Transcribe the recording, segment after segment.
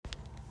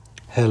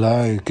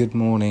Hello, good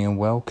morning and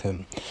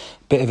welcome.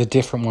 Bit of a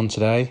different one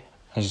today.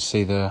 As you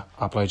see, the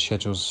upload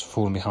schedule's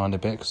fallen behind a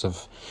bit because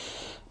I've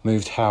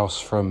moved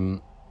house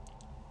from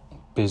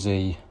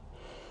busy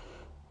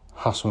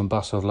hustle and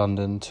bustle of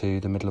London to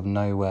the middle of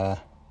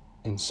nowhere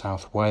in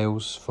South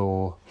Wales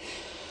for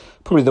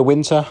probably the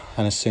winter.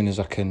 And as soon as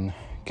I can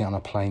get on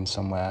a plane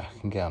somewhere, I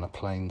can get on a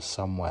plane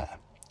somewhere.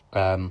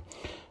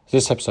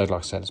 This episode, like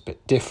I said, is a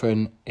bit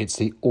different. It's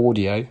the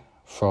audio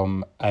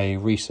from a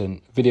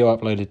recent video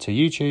uploaded to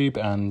YouTube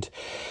and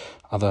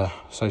other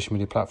social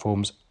media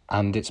platforms,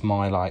 and it's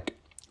my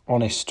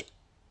honest,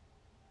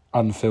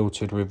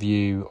 unfiltered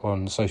review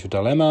on Social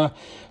Dilemma.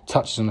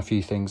 Touches on a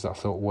few things that I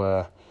thought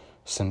were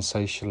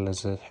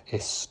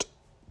sensationalist,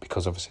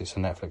 because obviously it's a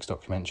Netflix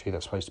documentary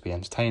that's supposed to be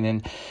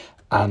entertaining,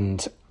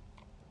 and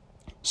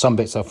some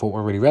bits I thought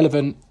were really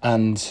relevant,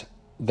 and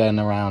then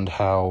around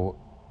how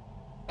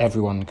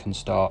everyone can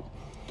start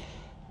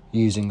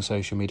using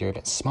social media a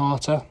bit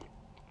smarter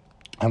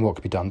and what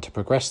could be done to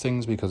progress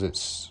things, because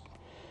there's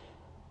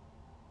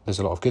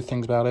a lot of good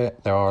things about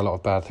it. There are a lot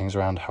of bad things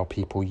around how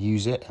people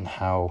use it and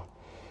how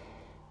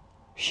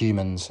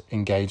humans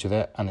engage with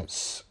it, and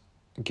it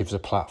gives a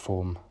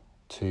platform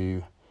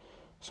to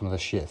some of the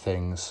shit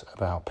things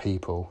about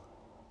people.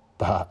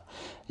 But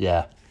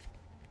yeah,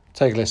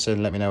 take a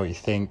listen, let me know what you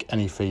think.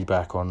 Any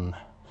feedback on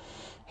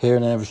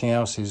hearing and everything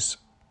else is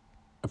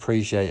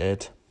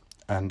appreciated,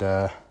 and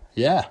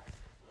yeah,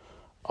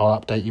 I'll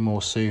update you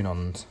more soon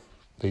on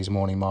these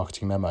morning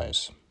marketing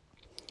memos.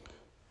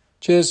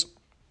 Cheers.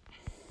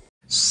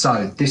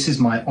 So this is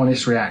my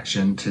honest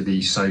reaction to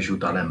the Social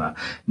Dilemma,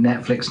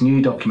 Netflix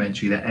new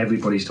documentary that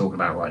everybody's talking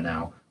about right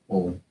now,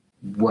 or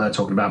were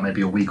talking about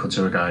maybe a week or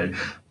two ago,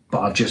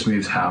 but I've just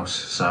moved house,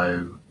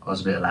 so I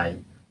was a bit late.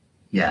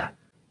 Yeah,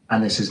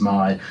 and this is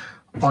my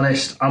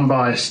honest,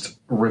 unbiased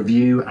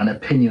review and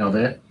opinion of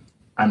it,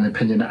 and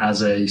opinion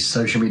as a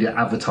social media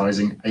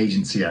advertising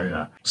agency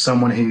owner,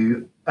 someone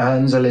who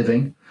earns a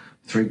living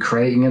through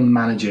creating and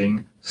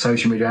managing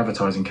social media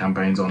advertising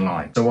campaigns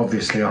online. So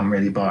obviously I'm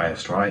really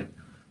biased, right?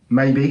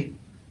 Maybe,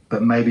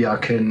 but maybe I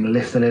can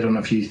lift the lid on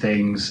a few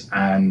things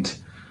and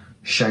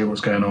show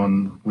what's going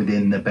on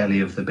within the belly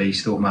of the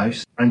beast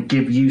almost, and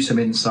give you some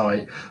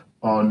insight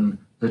on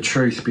the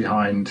truth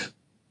behind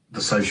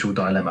the Social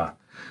Dilemma.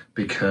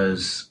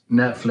 Because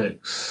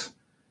Netflix,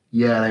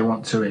 yeah, they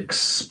want to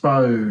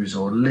expose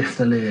or lift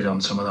the lid on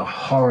some of the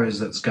horrors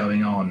that's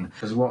going on.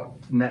 Because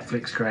what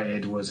Netflix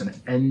created was an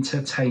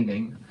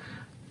entertaining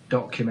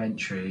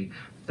documentary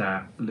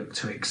that looked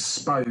to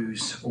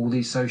expose all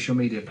these social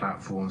media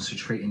platforms for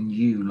treating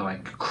you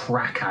like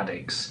crack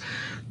addicts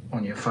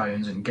on your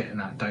phones and getting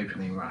that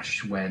dopamine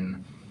rush,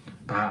 when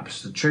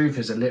perhaps the truth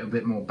is a little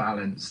bit more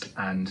balanced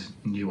and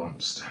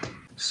nuanced.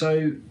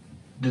 So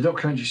the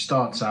documentary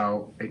starts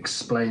out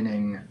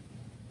explaining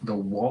the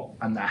what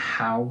and the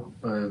how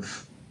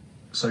of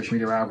social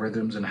media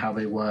algorithms and how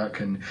they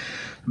work and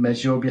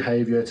measure your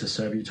behaviour to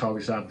serve you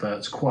targeted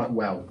adverts quite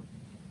well.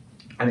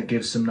 And it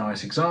gives some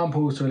nice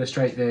examples to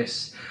illustrate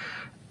this.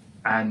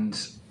 And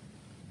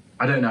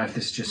I don't know if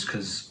this is just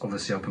because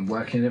obviously I've been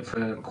working in it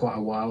for quite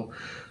a while,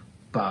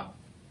 but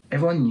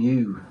everyone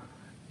knew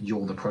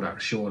you're the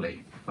product,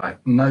 surely.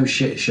 Like, no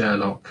shit,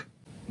 Sherlock,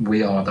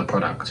 we are the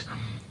product.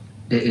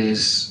 It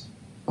is,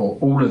 or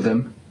all of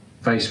them,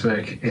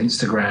 Facebook,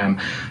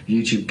 Instagram,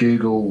 YouTube,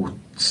 Google,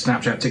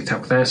 Snapchat,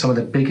 TikTok, they're some of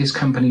the biggest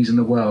companies in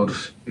the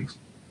world,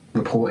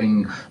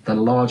 reporting the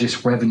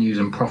largest revenues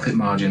and profit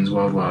margins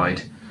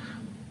worldwide,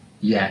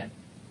 yet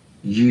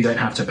you don't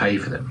have to pay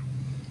for them.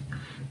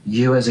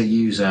 You as a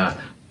user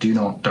do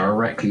not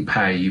directly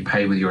pay, you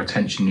pay with your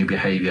attention, your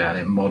behavior, and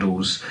it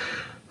models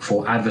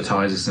for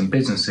advertisers and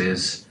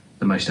businesses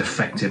the most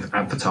effective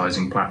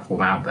advertising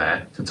platform out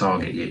there to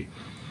target you.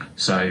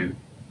 So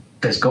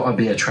there's got to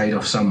be a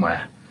trade-off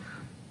somewhere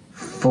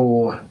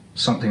for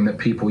something that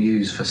people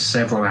use for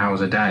several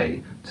hours a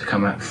day to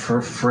come out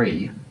for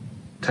free.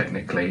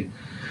 Technically,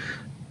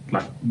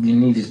 like, you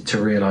needed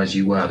to realize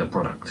you were the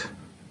product.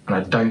 And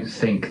I don't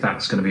think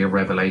that's going to be a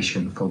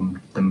revelation from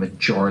the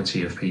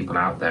majority of people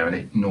out there,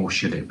 and nor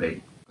should it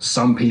be.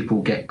 Some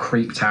people get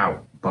creeped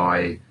out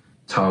by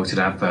targeted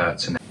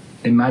adverts, and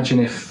imagine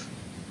if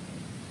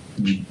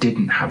you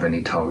didn't have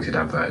any targeted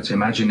adverts.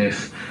 Imagine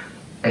if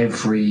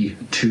every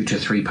 2 to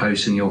 3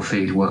 posts in your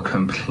feed were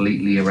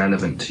completely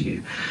irrelevant to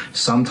you.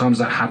 Sometimes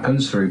that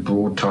happens through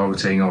broad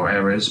targeting or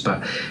errors,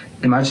 but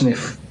imagine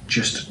if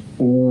just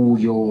all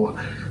your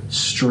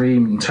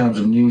stream in terms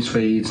of news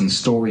feeds and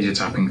stories you're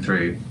tapping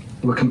through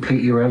were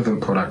completely irrelevant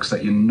products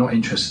that you're not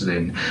interested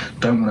in,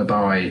 don't want to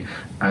buy,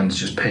 and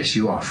just piss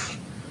you off.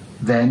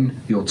 Then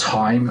your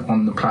time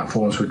on the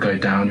platforms would go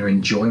down, your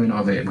enjoyment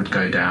of it would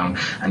go down,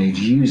 and you'd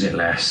use it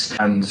less.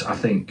 And I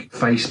think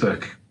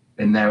Facebook,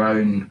 in their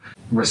own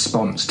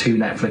response to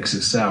Netflix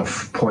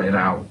itself, pointed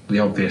out the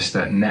obvious,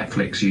 that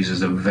Netflix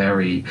uses a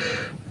very,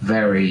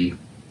 very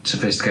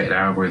sophisticated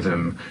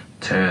algorithm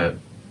to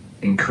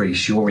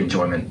increase your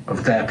enjoyment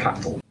of their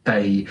platform.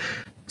 They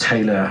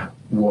tailor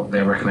what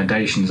their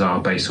recommendations are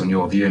based on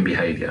your viewing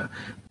behavior.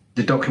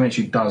 the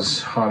documentary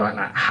does highlight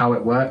that, how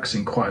it works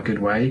in quite a good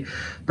way,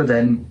 but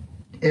then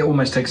it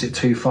almost takes it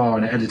too far,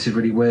 and it edited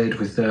really weird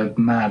with the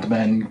Mad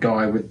Men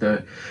guy with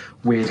the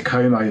weird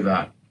comb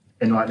over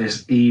in like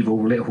this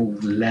evil little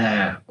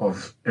lair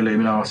of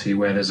Illuminati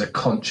where there's a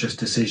conscious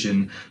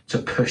decision to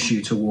push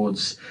you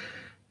towards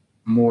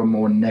more and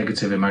more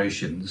negative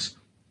emotions,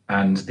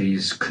 and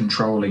these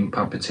controlling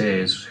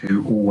puppeteers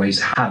who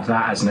always have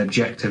that as an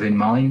objective in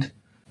mind.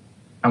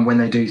 And when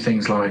they do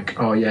things like,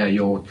 oh yeah,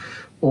 you're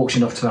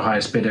auctioned off to the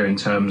highest bidder in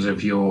terms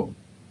of your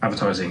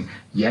advertising,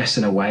 yes,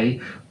 in a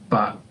way,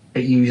 but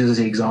it uses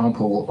the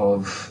example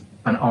of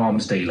an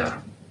arms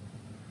dealer,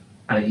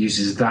 and it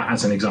uses that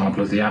as an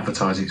example of the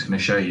advertising it's going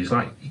to show you. It's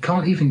like, you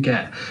can't even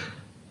get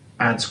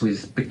ads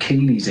with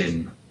bikinis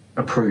in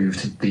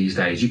approved these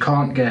days. You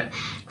can't get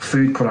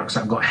food products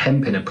that have got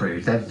hemp in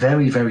approved. They're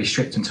very, very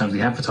strict in terms of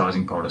the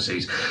advertising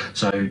policies.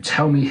 So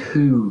tell me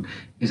who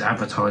is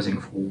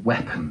advertising for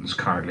weapons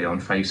currently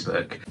on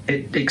Facebook.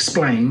 It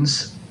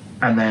explains,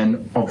 and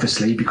then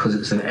obviously because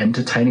it's an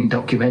entertaining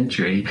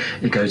documentary,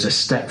 it goes a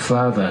step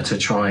further to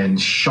try and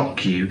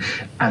shock you.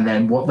 And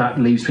then what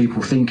that leaves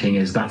people thinking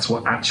is that's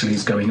what actually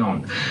is going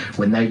on,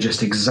 when they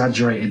just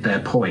exaggerated their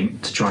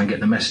point to try and get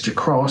the message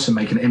across and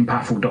make an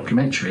impactful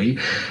documentary.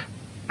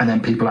 And then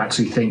people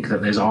actually think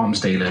that there's arms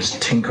dealers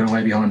tinkering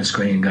away behind the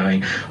screen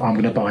going, I'm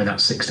going to buy that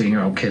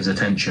 16-year-old kid's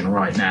attention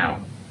right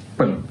now.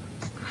 Boom.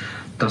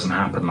 Doesn't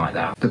happen like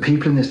that. The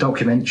people in this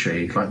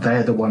documentary, like,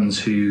 they're the ones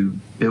who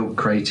built,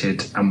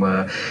 created, and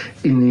were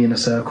in the inner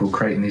circle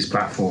creating these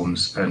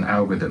platforms and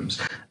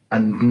algorithms.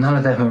 And none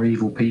of them are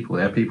evil people.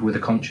 They're people with a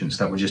conscience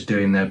that were just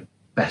doing their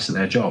best at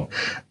their job.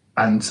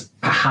 And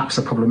perhaps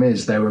the problem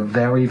is they were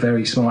very,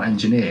 very smart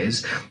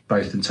engineers,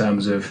 both in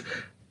terms of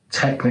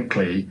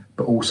technically,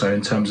 but also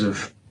in terms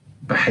of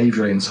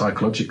behaviourally and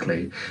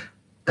psychologically.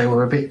 They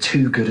were a bit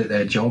too good at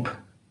their job,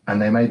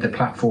 and they made the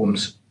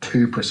platforms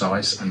too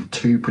precise and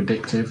too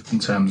predictive in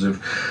terms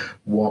of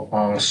what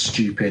our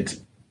stupid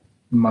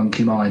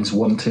monkey minds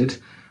wanted,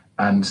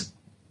 and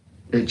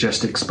it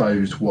just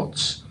exposed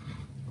what's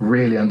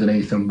really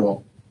underneath and what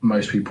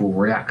most people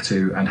react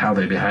to and how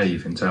they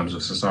behave in terms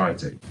of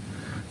society.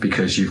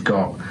 Because you've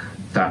got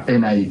that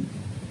innate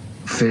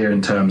fear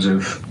in terms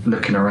of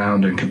looking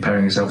around and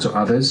comparing yourself to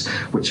others,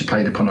 which are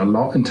played upon a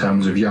lot in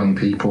terms of young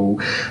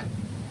people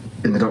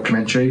in the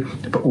documentary,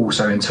 but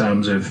also in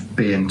terms of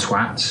being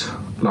twats.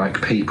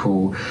 Like,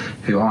 people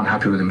who aren't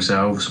happy with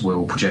themselves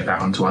will project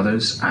that onto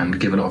others and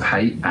give a lot of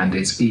hate, and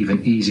it's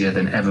even easier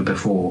than ever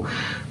before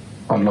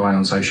online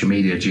on social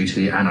media due to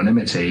the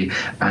anonymity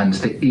and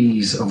the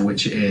ease of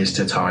which it is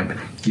to type,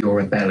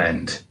 you're a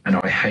bellend and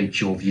I hate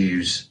your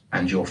views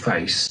and your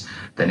face,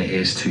 than it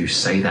is to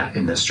say that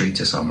in the street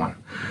to someone.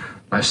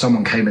 Like, if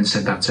someone came and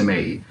said that to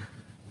me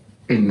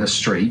in the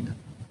street,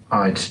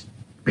 I'd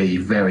be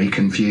very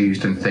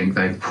confused and think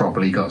they've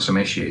probably got some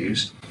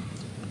issues.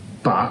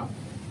 But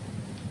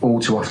all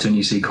too often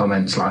you see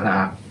comments like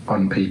that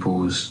on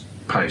people's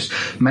posts.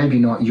 Maybe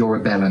not you're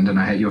a bellend and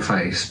I hate your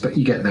face, but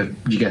you get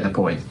the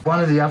point. One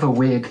of the other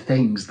weird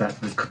things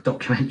that the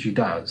documentary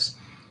does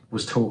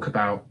was talk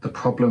about the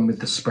problem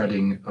with the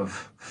spreading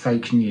of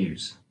fake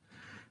news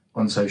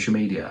on social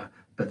media.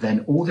 But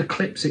then all the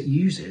clips it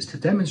uses to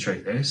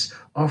demonstrate this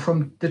are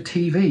from the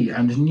TV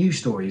and news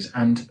stories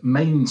and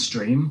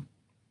mainstream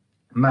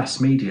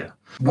mass media.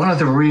 One of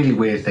the really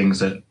weird things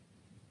that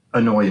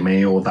annoyed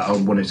me, or that I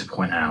wanted to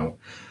point out,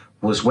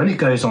 was when it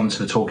goes on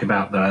to talk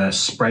about the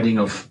spreading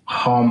of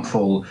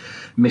harmful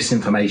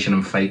misinformation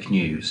and fake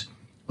news.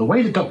 The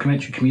way the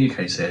documentary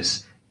communicates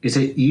this is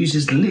it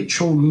uses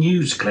literal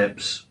news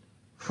clips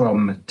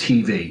from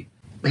TV.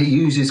 It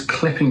uses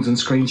clippings and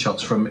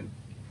screenshots from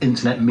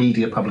internet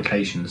media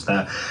publications,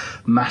 the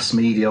mass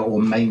media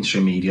or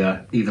mainstream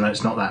media, even though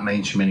it's not that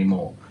mainstream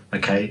anymore,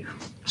 okay?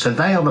 So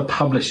they are the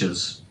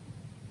publishers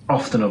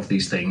often of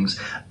these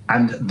things,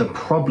 and the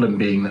problem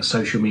being that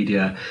social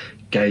media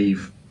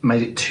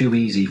made it too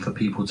easy for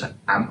people to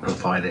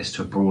amplify this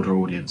to broader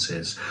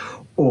audiences,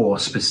 or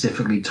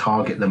specifically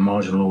target the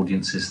marginal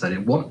audiences that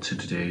it wanted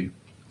to do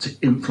to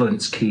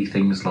influence key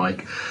things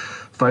like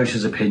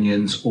voters'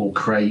 opinions or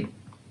create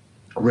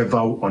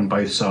revolt on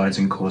both sides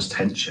and cause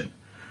tension.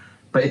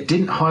 But it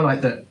didn't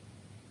highlight that.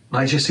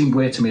 Like, it just seemed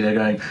weird to me. They're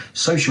going,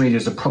 social media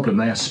is the problem.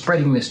 They are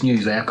spreading this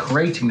news. They are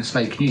creating this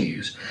fake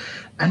news.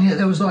 And yet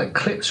there was like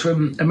clips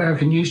from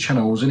American news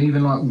channels and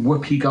even like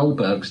Whoopi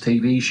Goldberg's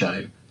TV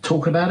show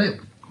talking about it.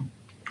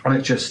 And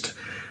it just,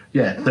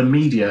 yeah, the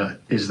media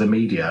is the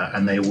media,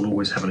 and they will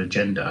always have an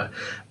agenda,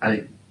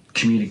 and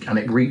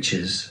it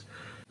reaches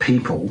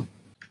people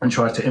and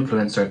tries to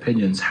influence their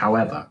opinions.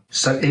 However,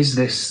 so is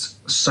this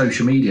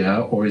social media,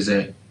 or is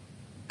it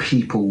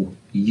people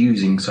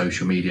using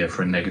social media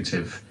for a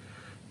negative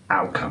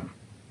outcome?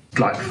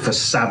 Like, for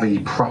savvy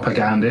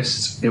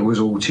propagandists, it was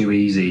all too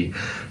easy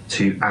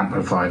to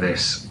amplify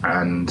this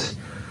and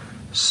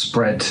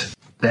spread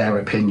their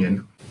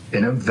opinion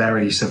in a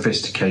very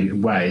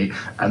sophisticated way,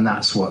 and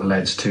that's what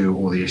led to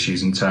all the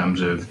issues in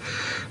terms of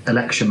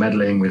election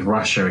meddling with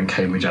Russia and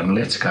Cambridge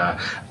Analytica.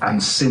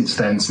 And since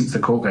then, since the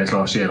court case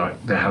last year,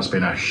 like, there has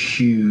been a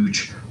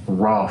huge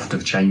raft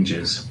of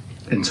changes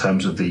in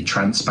terms of the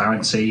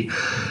transparency,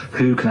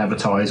 who can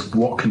advertise,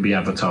 what can be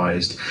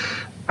advertised,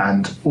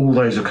 and all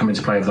those have come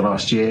into play over the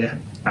last year,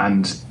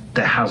 and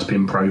there has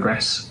been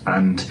progress,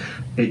 and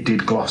it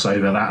did gloss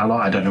over that a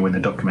lot. I don't know when the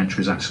documentary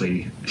was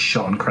actually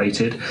shot and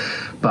created,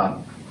 but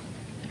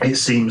it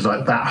seems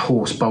like that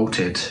horse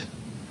bolted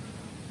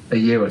a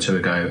year or two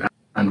ago.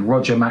 And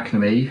Roger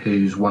McNamee,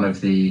 who's one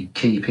of the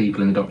key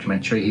people in the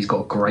documentary, he's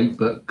got a great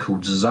book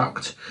called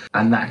Zucked,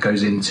 and that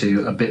goes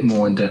into a bit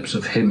more in depth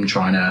of him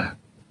trying to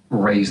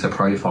raise the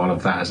profile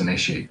of that as an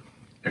issue.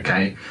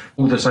 Okay,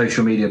 all the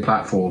social media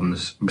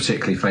platforms,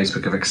 particularly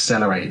Facebook, have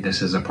accelerated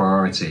this as a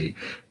priority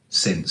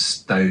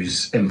since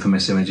those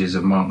infamous images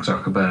of Mark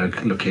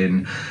Zuckerberg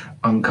looking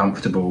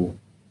uncomfortable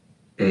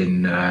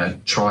in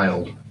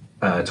trial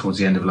towards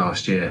the end of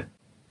last year.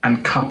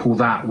 And couple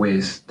that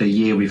with the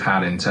year we've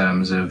had in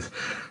terms of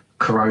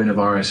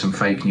coronavirus and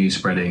fake news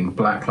spreading,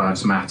 Black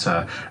Lives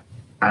Matter,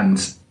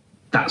 and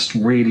that's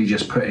really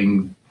just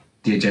putting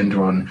the agenda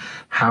on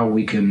how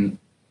we can,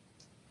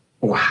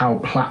 or how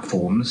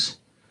platforms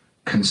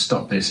can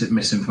stop this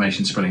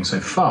misinformation spreading so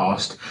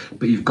fast.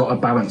 But you've got to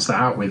balance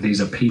that out with, these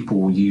are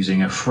people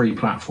using a free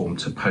platform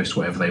to post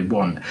whatever they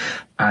want,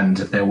 and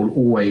there will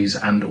always,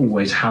 and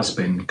always has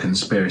been,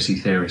 conspiracy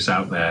theorists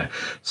out there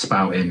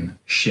spouting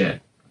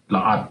shit.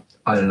 Like,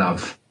 I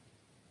love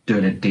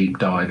doing a deep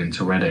dive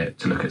into Reddit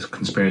to look at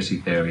conspiracy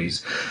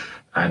theories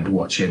and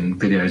watching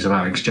videos of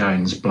Alex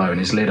Jones blowing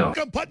his lid off.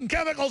 Putting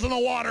chemicals in the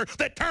water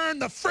that turn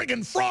the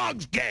friggin'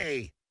 frogs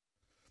gay.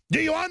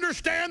 Do you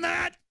understand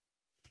that?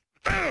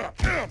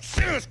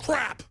 Serious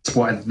crap.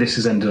 What this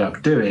has ended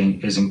up doing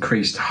is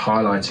increased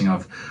highlighting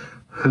of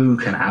who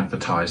can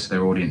advertise to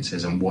their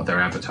audiences and what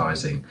they're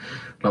advertising.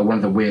 Like, one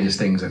of the weirdest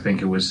things, I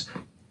think it was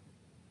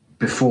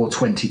before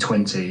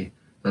 2020,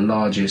 the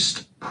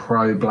largest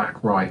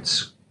pro-black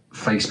rights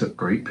Facebook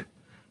group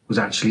was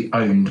actually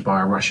owned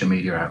by a Russian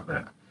media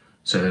outlet.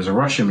 So there's a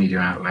Russian media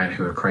outlet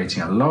who are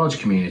creating a large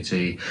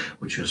community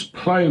which was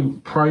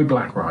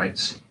pro-black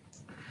rights,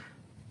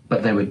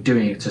 but they were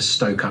doing it to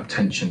stoke up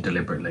tension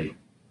deliberately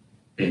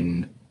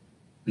in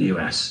the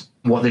US.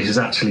 What this has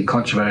actually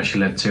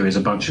controversially led to is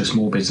a bunch of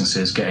small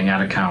businesses getting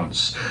ad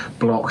accounts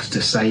blocked,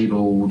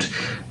 disabled,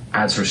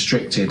 ads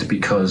restricted,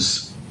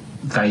 because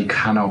they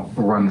cannot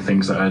run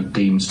things that are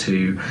deemed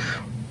to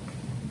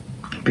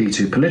be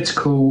too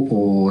political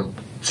or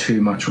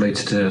too much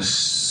related to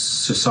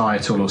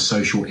societal or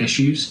social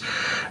issues.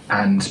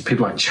 And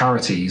people like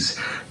charities,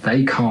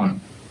 they can't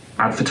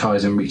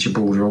advertise and reach a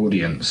broader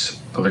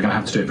audience, or they're going to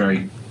have to do it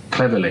very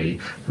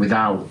cleverly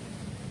without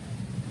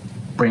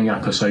bringing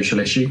up a social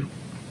issue.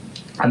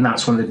 And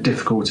that's one of the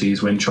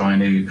difficulties when trying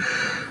to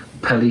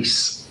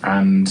police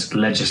and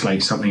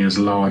legislate something as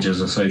large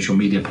as a social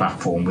media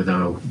platform with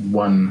a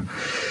one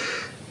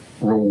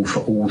rule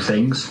for all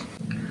things.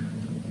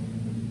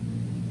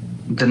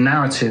 The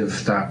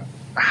narrative that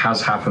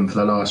has happened for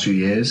the last few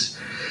years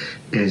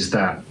is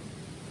that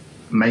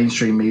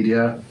mainstream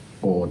media,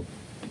 or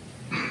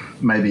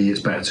maybe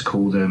it's better to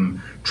call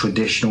them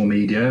traditional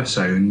media,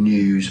 so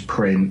news,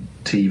 print,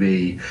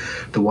 TV,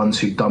 the ones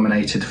who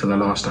dominated for the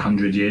last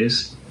 100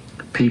 years,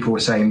 people were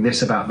saying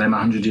this about them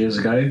 100 years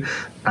ago,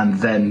 and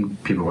then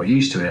people got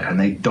used to it and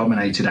they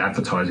dominated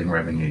advertising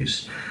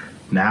revenues.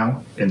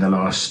 Now, in the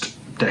last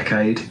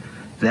decade,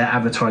 their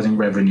advertising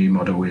revenue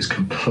model is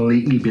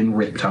completely been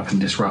ripped up and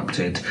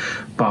disrupted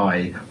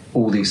by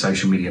all these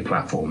social media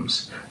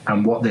platforms.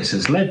 And what this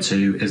has led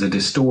to is a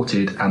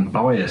distorted and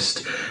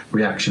biased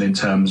reaction in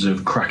terms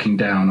of cracking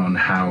down on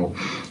how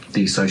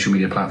these social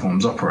media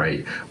platforms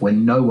operate,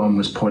 when no one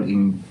was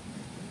pointing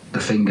the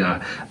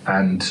finger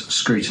and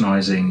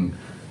scrutinising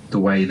the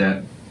way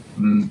that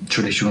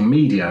traditional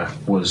media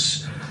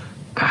was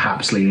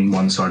perhaps leaning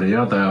one side or the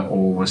other,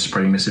 or was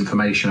spreading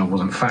misinformation, or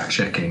wasn't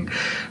fact-checking.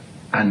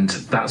 And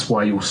that's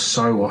why you'll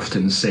so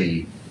often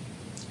see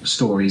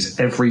stories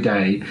every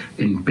day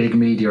in big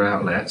media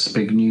outlets,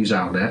 big news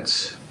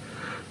outlets,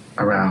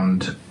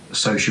 around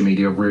social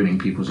media ruining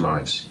people's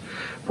lives,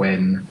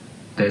 when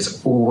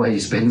there's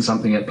always been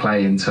something at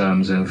play in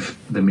terms of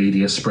the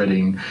media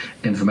spreading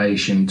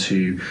information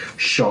to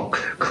shock,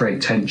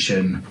 create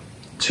tension,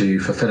 to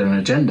fulfill an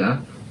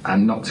agenda,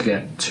 and not to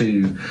get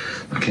too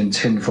fucking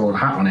tinfoil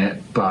hat on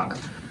it, but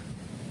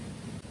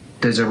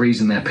there's a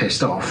reason they're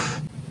pissed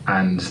off,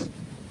 and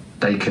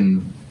they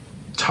can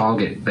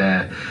target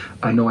their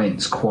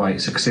annoyance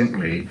quite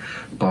succinctly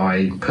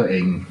by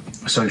putting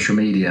social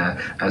media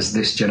as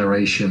this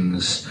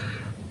generation's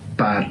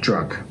bad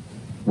drug.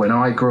 When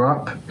I grew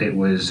up, it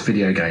was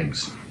video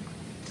games.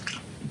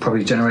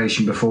 Probably the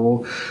generation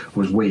before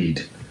was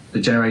weed.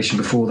 The generation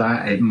before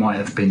that, it might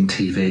have been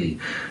TV.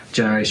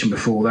 Generation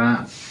before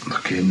that,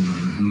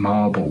 fucking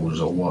marbles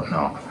or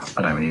whatnot.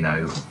 I don't really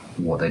know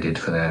what they did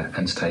for their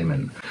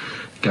entertainment.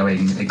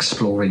 Going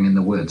exploring in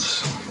the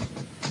woods.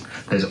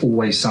 There's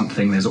always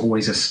something, there's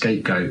always a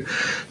scapegoat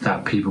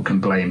that people can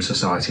blame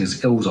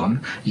society's ills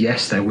on.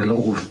 Yes, they will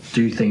all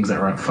do things that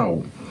are at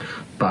fault,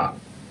 but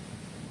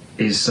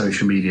is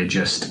social media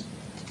just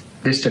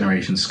this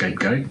generation's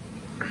scapegoat,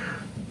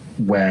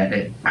 where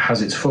it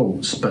has its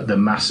faults, but the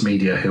mass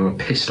media who are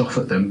pissed off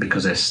at them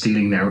because they're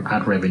stealing their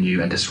ad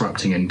revenue and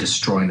disrupting and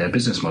destroying their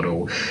business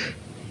model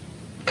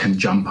can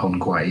jump on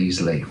quite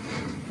easily.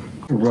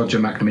 Roger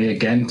McNamee,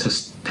 again,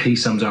 he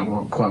sums up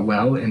quite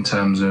well in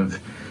terms of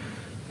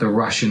the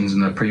Russians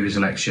in the previous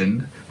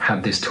election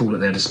had this tool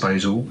at their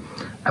disposal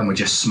and were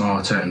just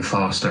smarter and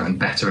faster and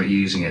better at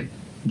using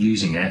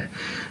it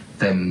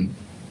than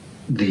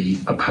the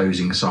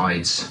opposing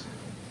sides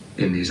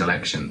in these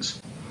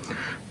elections.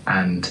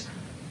 And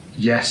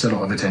yes, a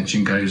lot of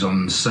attention goes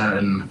on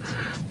certain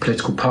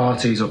political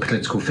parties or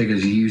political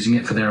figures using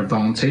it for their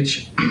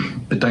advantage,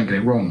 but don't get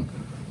it wrong.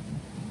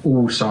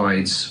 All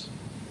sides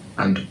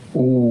and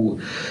all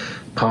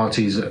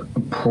parties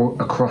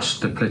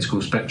across the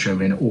political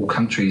spectrum in all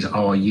countries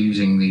are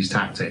using these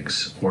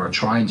tactics or are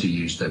trying to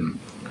use them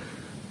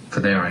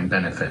for their own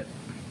benefit.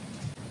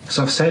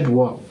 So I've said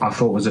what I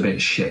thought was a bit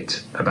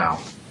shit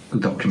about the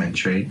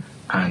documentary,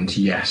 and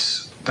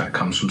yes, that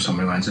comes from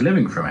someone who earns a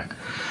living from it.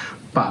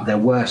 But there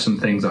were some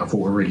things that I thought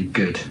were really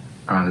good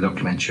around the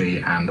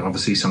documentary, and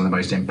obviously some of the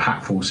most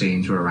impactful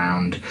scenes were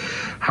around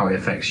how it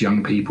affects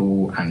young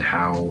people and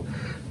how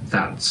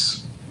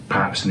that's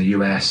perhaps in the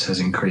US has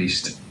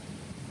increased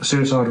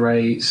suicide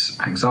rates,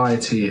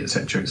 anxiety,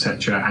 etc.,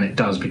 etc. And it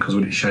does, because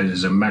what it shows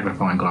is a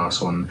magnifying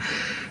glass on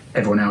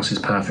everyone else's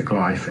perfect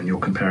life, and you're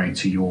comparing it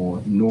to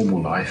your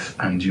normal life,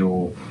 and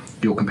you're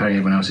comparing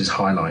everyone else's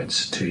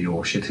highlights to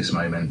your shittest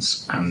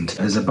moments. And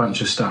there's a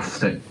bunch of stuff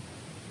that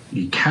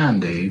you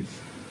can do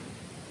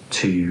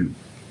to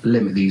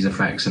limit these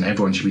effects, and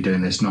everyone should be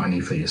doing this not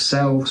only for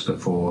yourselves but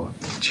for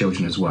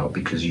children as well,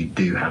 because you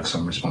do have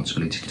some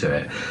responsibility to do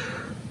it.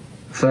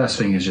 First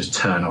thing is just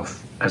turn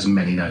off as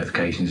many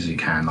notifications as you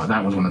can. Like,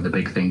 that was one of the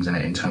big things in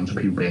it, in terms of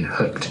people being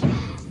hooked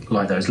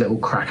like those little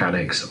crack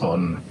addicts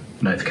on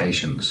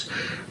notifications.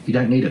 You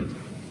don't need them.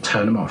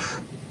 Turn them off.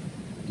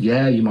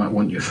 Yeah, you might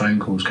want your phone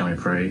calls coming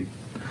through.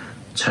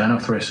 Turn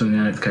off the rest of the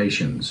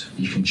notifications.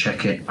 You can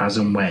check it as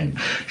and when.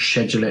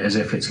 Schedule it as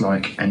if it's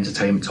like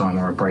entertainment time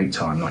or a break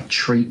time. Like,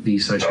 treat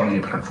these social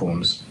media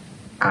platforms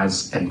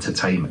as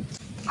entertainment.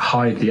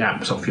 Hide the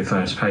apps off your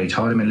first page.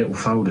 Hide them in little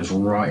folders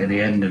right at the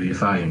end of your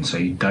phone, so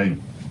you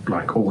don't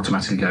like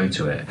automatically go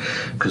to it.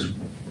 Because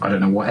I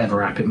don't know,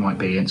 whatever app it might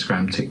be,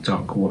 Instagram,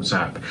 TikTok,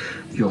 WhatsApp,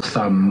 your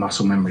thumb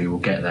muscle memory will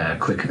get there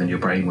quicker than your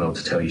brain will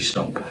to tell you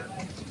stop.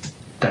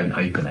 Don't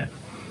open it.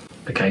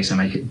 Okay, so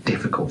make it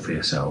difficult for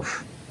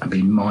yourself and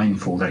be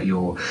mindful that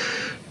you're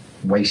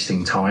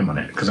wasting time on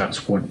it, because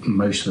that's what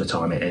most of the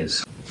time it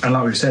is. And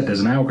like we've said,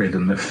 there's an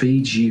algorithm that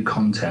feeds you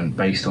content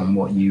based on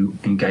what you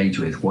engage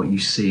with, what you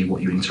see,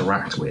 what you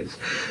interact with.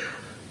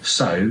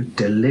 So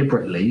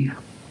deliberately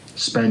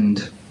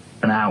spend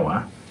an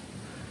hour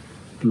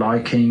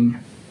liking,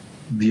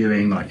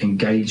 viewing, like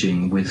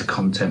engaging with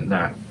content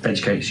that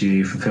educates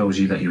you, fulfills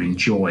you, that you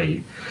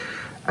enjoy,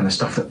 and the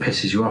stuff that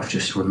pisses you off,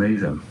 just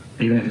remove them.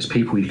 Even if it's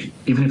people,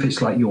 even if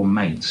it's like your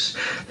mates,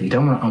 that you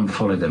don't want to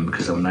unfollow them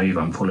because they'll know you've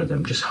unfollowed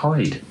them, just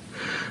hide.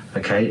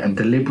 Okay, and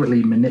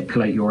deliberately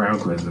manipulate your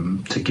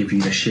algorithm to give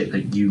you the shit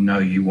that you know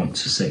you want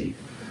to see.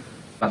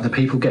 Like the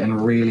people getting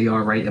really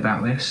irate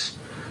about this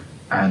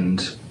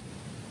and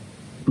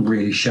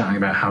really shouting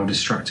about how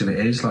destructive it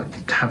is,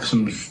 like, have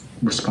some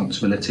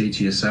responsibility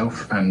to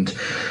yourself and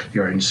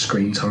your own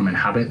screen time and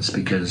habits,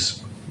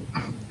 because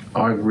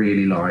I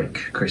really like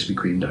Krispy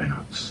Kreme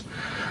donuts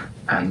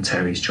and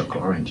Terry's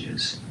chocolate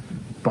oranges,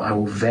 but I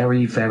will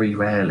very, very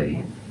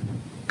rarely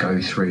go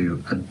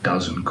through a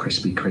dozen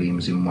Krispy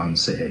Kremes in one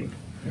sitting,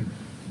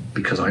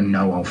 because I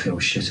know I'll feel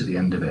shit at the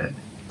end of it.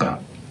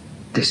 But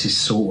this is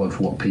sort of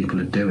what people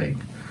are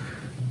doing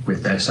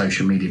with their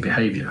social media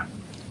behaviour,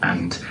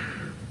 and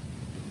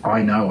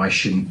I know I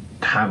shouldn't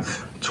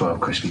have 12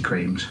 Krispy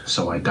Kremes,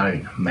 so I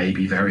don't.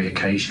 Maybe very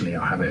occasionally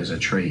I'll have it as a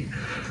treat.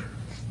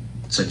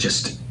 So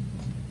just,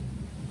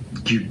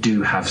 you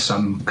do have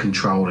some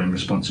control and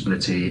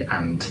responsibility,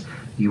 and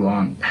you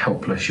aren't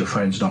helpless. Your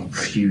phone's not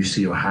fused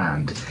to your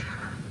hand.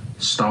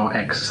 Start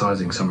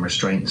exercising some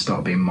restraint,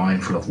 start being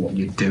mindful of what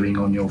you're doing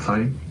on your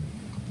phone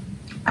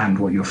and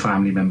what your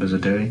family members are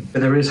doing.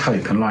 But there is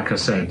hope, and like I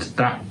said,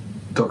 that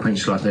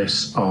documentaries like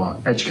this are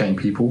educating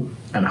people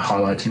and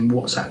highlighting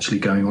what's actually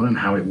going on and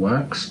how it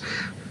works.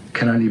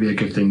 Can only be a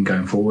good thing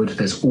going forward.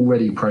 There's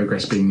already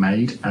progress being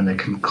made, and there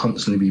can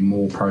constantly be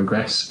more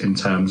progress in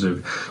terms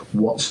of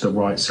what's the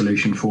right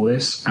solution for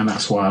this. And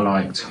that's why I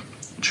liked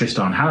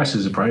Tristan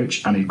Harris's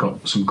approach, and he's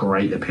got some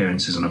great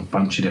appearances on a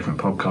bunch of different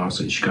podcasts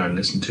that you should go and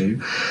listen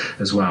to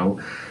as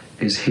well.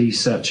 Is he's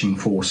searching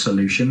for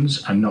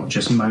solutions and not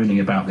just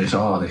moaning about this,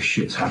 this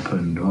shit's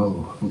happened,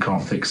 we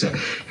can't fix it.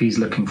 He's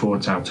looking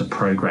forward to how to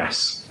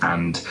progress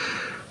and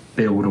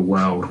build a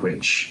world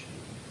which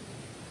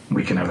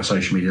we can have a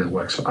social media that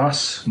works for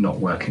us, not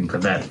working for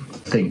them.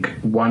 I think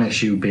one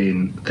issue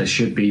being there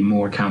should be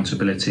more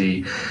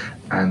accountability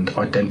and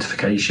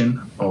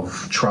identification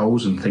of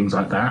trolls and things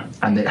like that.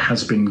 And it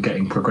has been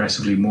getting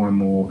progressively more and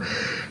more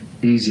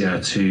easier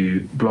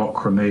to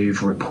block,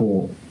 remove,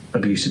 report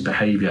abusive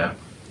behaviour.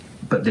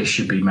 But this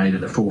should be made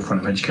at the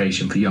forefront of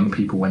education for young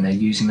people when they're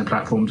using the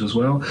platforms as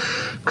well,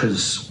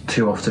 because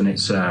too often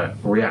it's a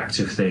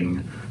reactive thing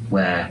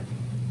where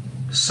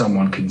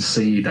someone can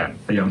see that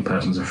a young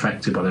person's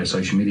affected by their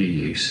social media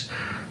use,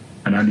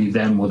 and only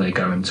then will they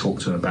go and talk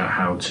to them about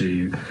how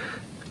to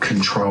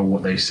control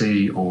what they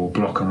see or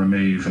block and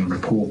remove and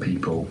report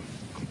people,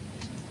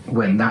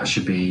 when that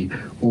should be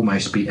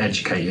almost be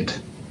educated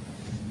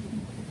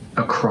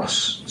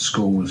across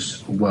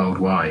schools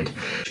worldwide,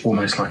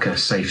 almost like a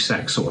safe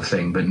sex sort of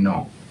thing, but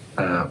not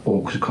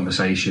awkward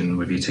conversation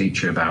with your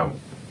teacher about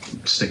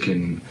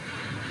sticking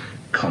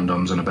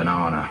condoms on a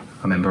banana.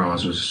 I remember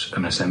ours was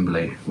an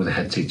assembly with a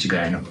head teacher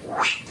going,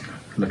 whoosh,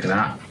 look at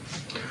that.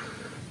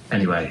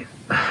 Anyway,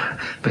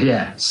 but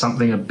yeah,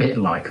 something a bit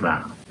like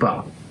that.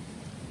 But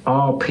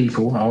are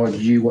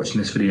you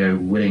watching this video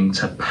willing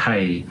to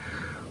pay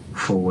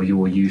for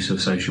your use of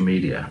social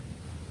media?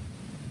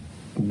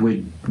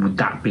 Would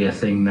that be a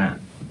thing that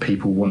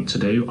people want to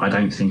do? I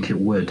don't think it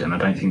would, and I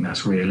don't think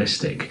that's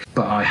realistic.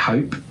 But I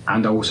hope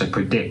and also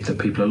predict that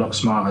people a lot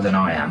smarter than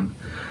I am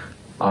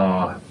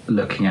are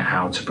looking at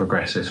how to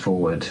progress this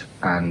forward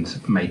and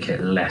make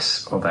it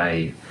less of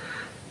a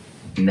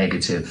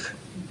negative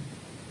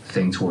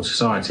thing towards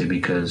society,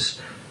 because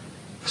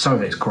some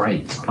of it's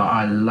great. Like,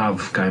 I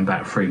love going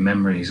back through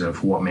memories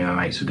of what me and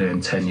my mates were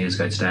doing 10 years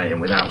ago today, and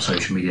without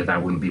social media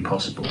that wouldn't be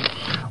possible.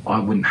 I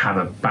wouldn't have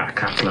a back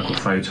catalogue of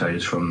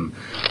photos from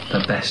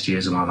the best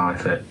years of my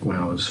life when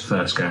I was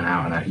first going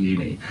out and at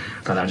uni.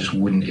 That just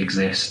wouldn't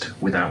exist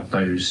without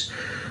those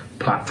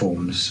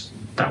platforms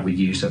that we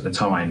used at the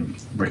time,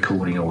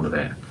 recording all of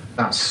it.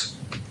 That's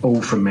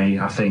all from me.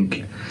 I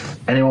think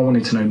anyone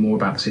wanting to know more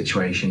about the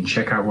situation,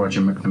 check out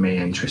Roger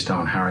McNamee and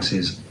Tristan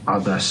Harris's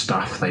other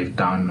stuff they've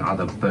done,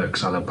 other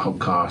books, other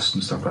podcasts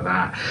and stuff like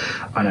that.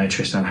 I know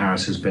Tristan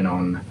Harris has been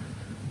on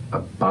a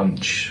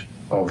bunch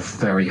of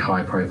very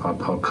high profile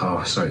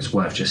podcasts, so it's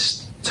worth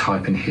just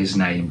typing his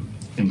name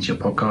into your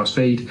podcast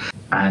feed.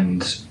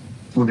 And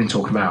we've been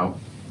talking about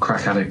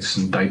crack addicts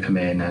and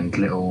dopamine and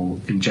little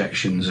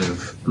injections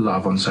of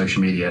love on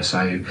social media,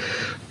 so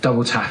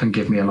double tap and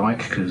give me a like,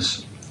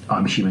 because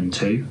I'm human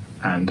too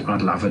and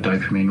I'd love a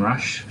dopamine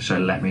rush, so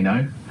let me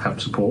know, help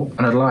support.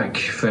 And I'd like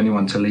for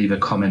anyone to leave a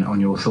comment on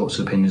your thoughts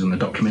and opinions on the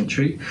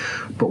documentary,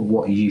 but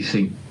what you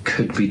think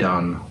could be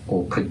done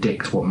or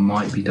predict what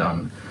might be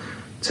done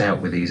to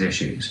help with these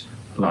issues.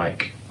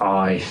 Like,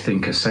 I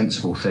think a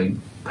sensible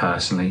thing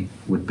personally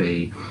would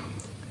be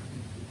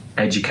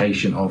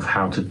education of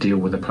how to deal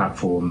with the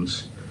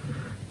platforms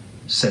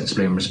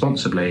sensibly and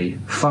responsibly,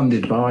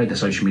 funded by the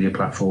social media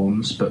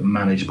platforms but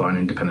managed by an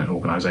independent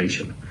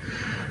organisation.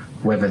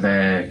 Whether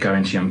they're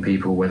going to young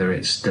people, whether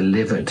it's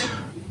delivered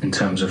in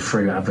terms of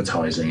through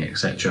advertising,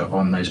 etc.,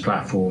 on those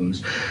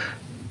platforms,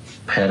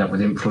 paired up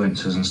with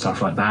influencers and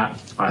stuff like that,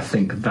 I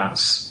think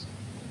that's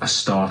a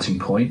starting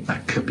point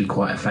that could be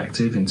quite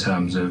effective in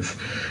terms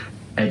of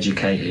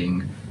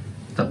educating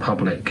the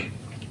public,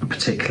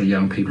 particularly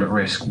young people at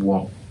risk,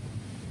 what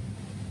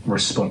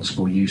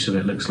responsible use of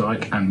it looks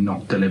like, and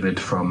not delivered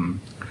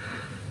from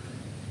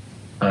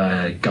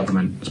a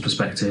government's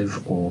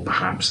perspective or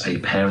perhaps a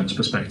parent's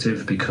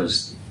perspective,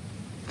 because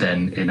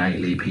then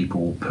innately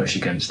people push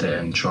against it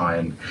and try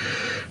and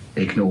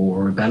ignore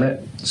or rebel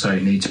it. So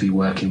you need to be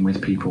working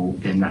with people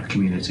in that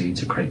community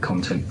to create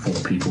content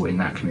for people in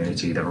that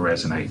community that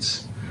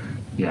resonates.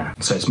 Yeah,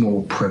 so it's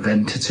more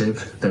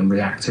preventative than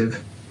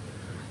reactive.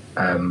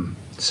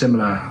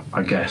 Similar,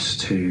 I guess,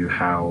 to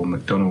how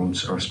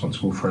McDonald's are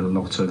responsible for a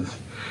lot of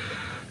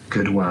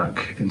good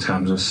work in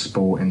terms of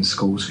sport in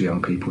schools for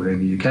young people here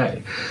in the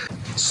UK.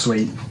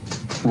 Sweet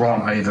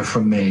rant over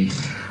from me,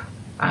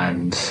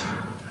 and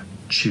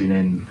tune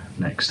in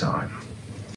next time.